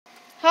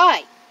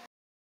Hi,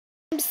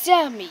 I'm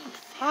Sammy.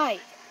 Hi,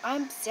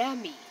 I'm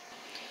Sammy.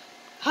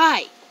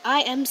 Hi,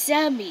 I am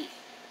Sammy.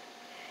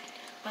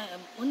 I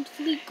am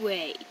wonderfully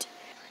great.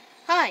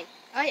 Hi,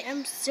 I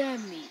am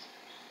Sammy.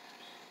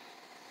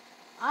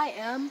 I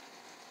am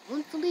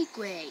wonderfully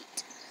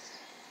great.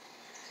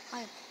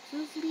 I am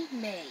beautifully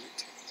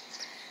made.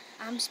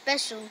 I'm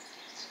special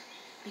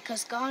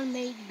because God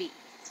made me.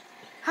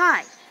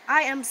 Hi,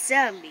 I am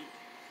Sammy.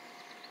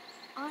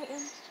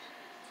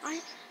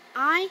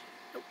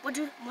 What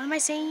am I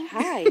saying?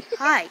 Hi.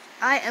 Hi,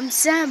 I am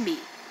Sammy.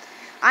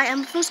 I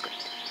am first grade.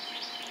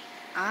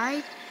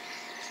 I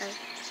am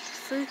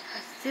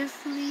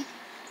fearfully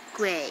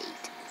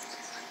great.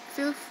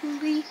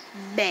 Fearfully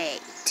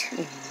made.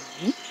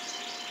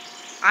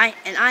 I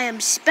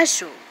am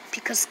special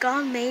because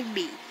God made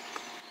me.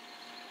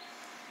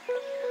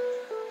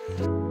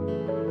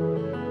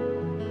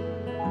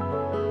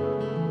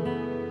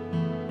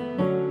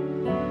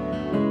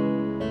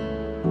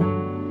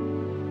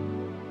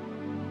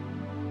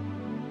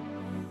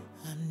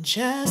 I'm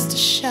just a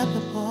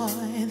shepherd boy,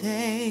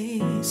 they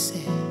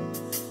say.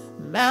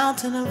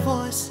 Mountain of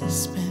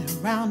voices spin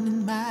around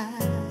in my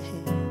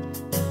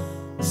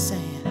head,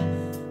 saying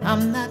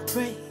I'm not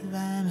brave,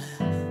 I'm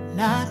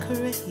not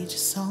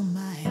courageous. All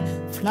my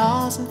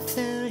flaws and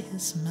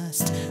failures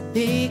must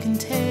be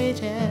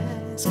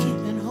contagious,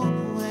 keeping hope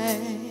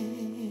away.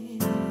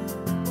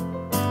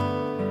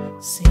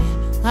 See,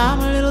 I'm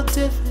a little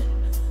different,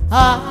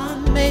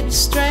 maybe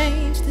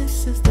strange.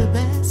 This is the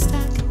best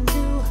I can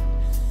do.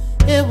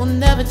 It will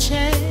never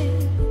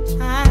change.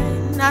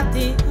 I'm not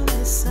the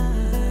only son.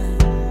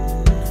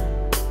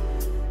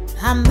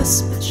 I'm the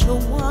special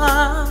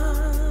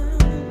one,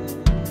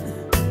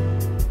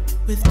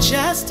 with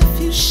just a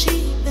few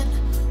sheep and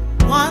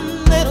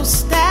one little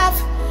staff.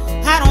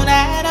 I don't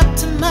add up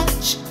to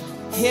much.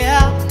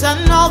 Yeah, I've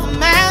done all the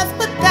math,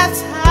 but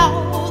that's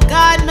how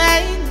God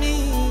made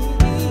me.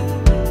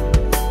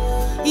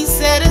 He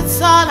said it's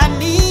all I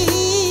need.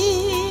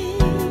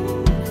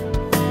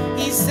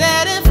 He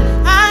said if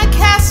I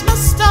cast my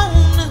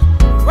stone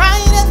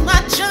right at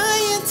my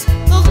giant,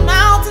 those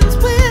mountains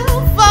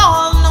will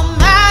fall, no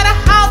matter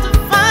how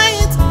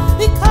defiant,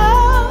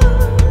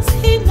 because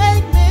He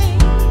made me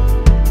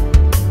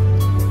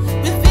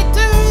with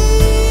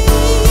victory.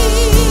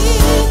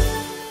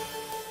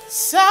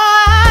 So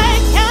I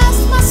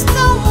cast my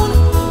stone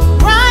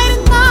right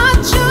at my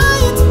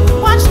giant,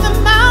 watch the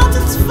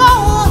mountains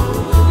fall,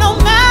 no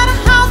matter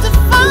how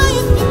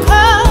defiant,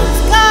 because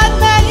God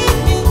made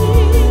me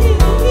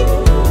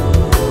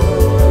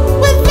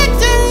with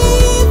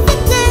victory,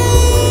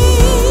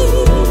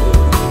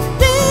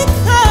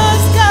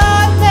 because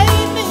God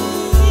made me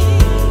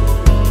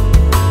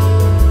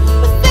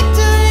with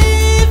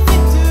victory.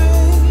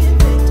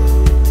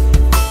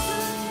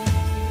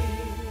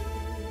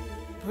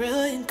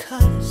 Brilliant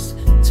colors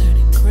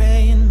turning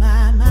gray in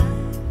my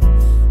mind.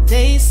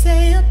 They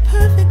say a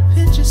perfect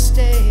picture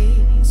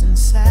stays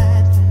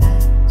inside the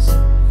lens.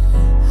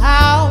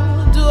 How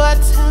do I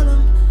tell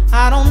them?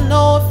 I don't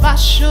know if I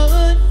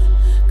should,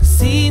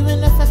 'cause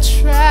even if I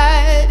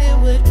tried, it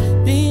would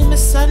be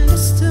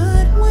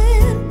misunderstood.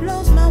 Wind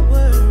blows my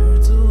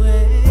words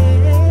away.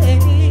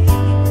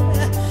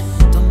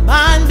 Don't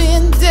mind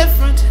being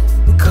different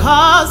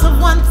because of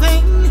one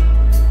thing.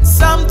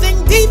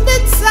 Something deep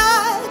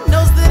inside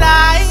knows that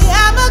I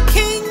am a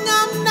king.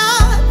 I'm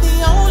not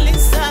the only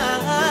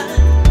son,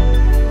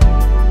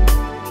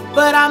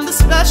 but I'm the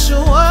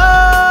special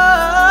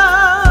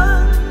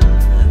one,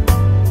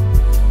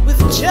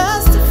 with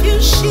just a few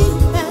sheep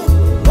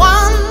and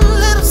one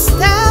little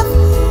staff.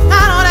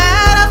 I don't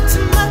add up to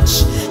much.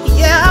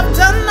 Yeah, I've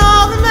done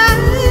all the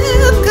math,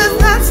 'cause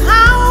that's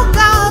how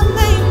God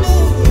made me.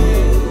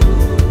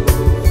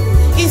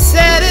 He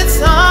said it's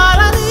all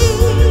I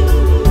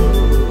need.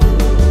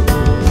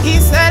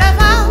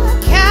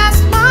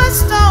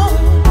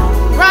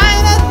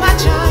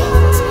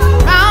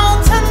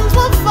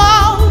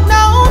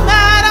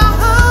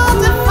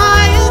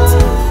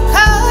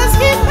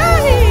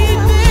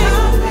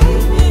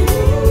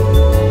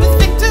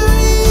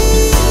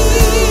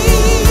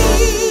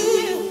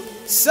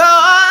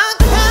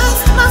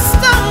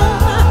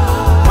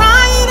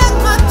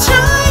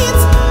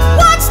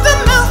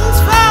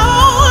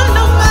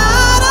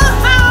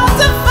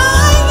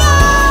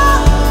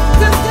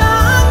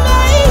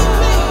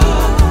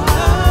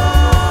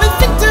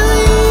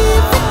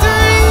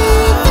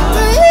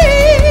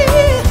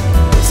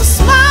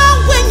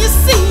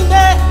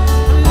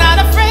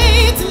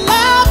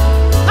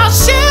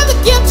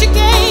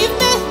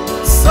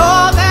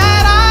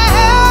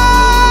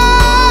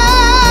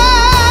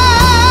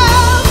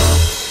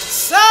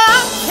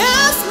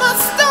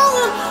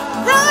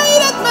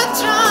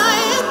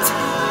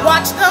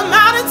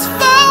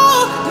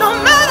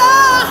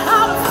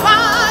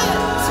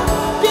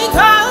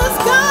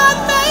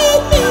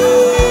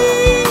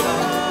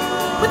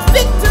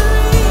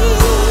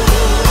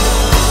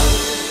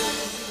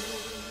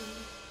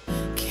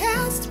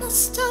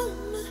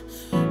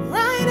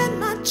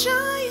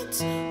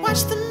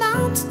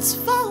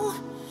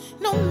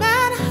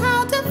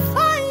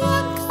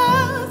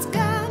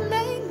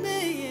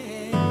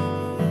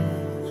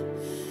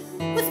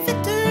 with